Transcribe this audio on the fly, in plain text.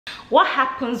What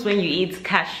happens when you eat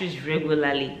cashews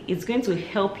regularly? It's going to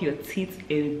help your teeth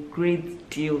a great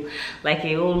deal, like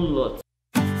a whole lot.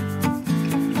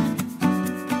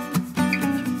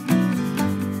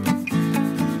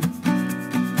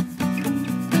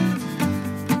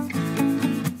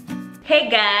 Hey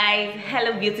guys,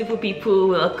 hello beautiful people,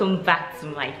 welcome back to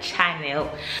my channel.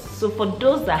 So for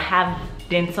those that have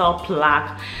dental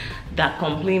plaque, that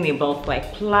complain about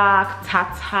like plaque,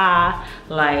 tartar,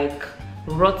 like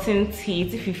rotten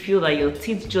teeth, if you feel that your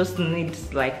teeth just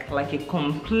needs like a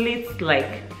complete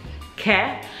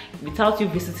care without you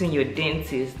visiting your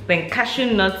dentist, then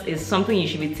cashew nuts is something you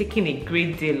should be taking a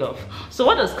great deal of. So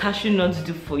what does cashew nuts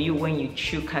do for you when you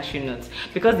chew cashew nuts?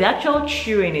 Because the actual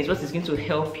chewing is what is going to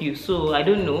help you. So I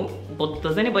don't know, but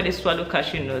does anybody swallow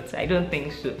cashew nuts? I don't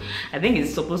think so. I think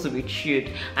it's supposed to be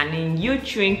chewed, and in you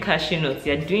chewing cashew nuts,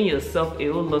 you're doing yourself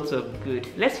a whole lot of good.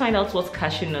 Let's find out what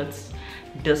cashew nuts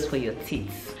does for your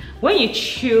teeth. When you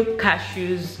chew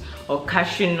cashews or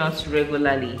cashew nuts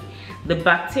regularly, the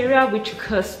bacteria which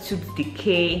cause tooth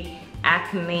decay,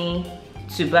 acne,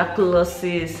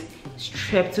 tuberculosis,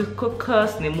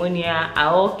 streptococcus pneumonia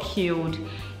are all killed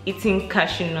eating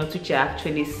cashew nuts, which are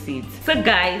actually seeds. So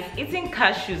guys, eating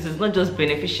cashews is not just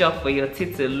beneficial for your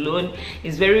teeth alone,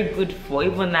 it's very good for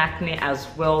even acne as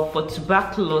well, for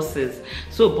tuberculosis.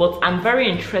 So but I'm very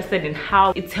interested in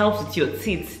how it helps with your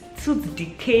teeth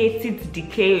teeth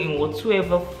decay in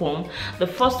whatsoever form. The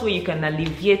first way you can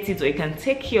alleviate it or you can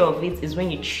take care of it is when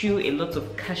you chew a lot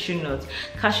of cashew nuts.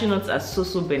 Cashew nuts are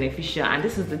so beneficial, and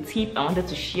this is the tip I wanted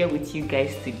to share with you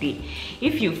guys today.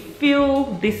 If you feel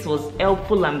this was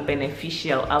helpful and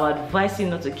beneficial, I would advise you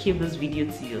not to keep this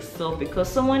video to yourself, because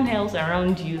someone else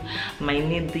around you might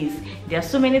need this. There are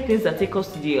so many things that take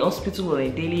us to the hospital on a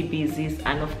daily basis,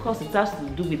 and of course it has to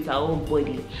do with our own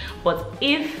body. But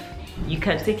if you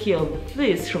can take care of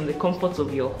this from the comfort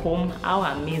of your home, how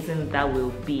amazing that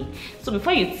will be. So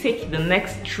before you take the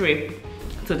next trip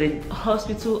to the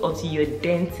hospital or to your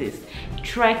dentist,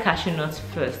 try cashew nuts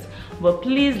first. But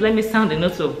please let me sound a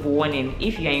note of warning.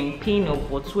 If you are in pain of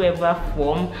whatsoever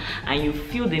form and you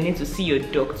feel the need to see your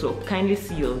doctor, kindly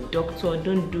see your doctor.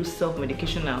 Don't do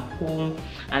self-medication at home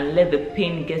and let the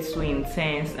pain get so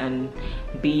intense and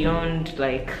beyond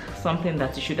like something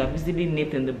that you should have easily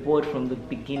nipped in the bud from the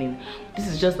beginning. This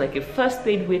is just like a first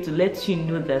aid way to let you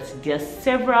know that there are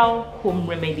several home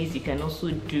remedies you can also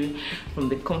do from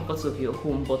the comfort of your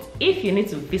home. But if you need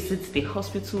to visit the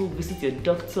hospital, visit your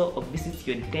doctor or visit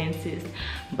your dentist,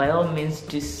 by all means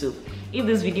do so. If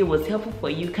this video was helpful for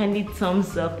you, kindly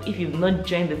thumbs up. If you've not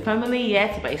joined the family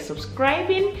yet by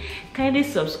subscribing, kindly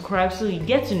subscribe so you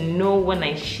get to know when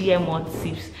I share more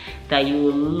tips that you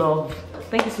will love.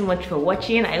 Thank you so much for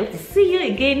watching. I hope to see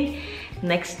you again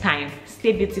next time.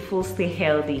 Stay beautiful, stay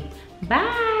healthy.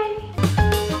 Bye.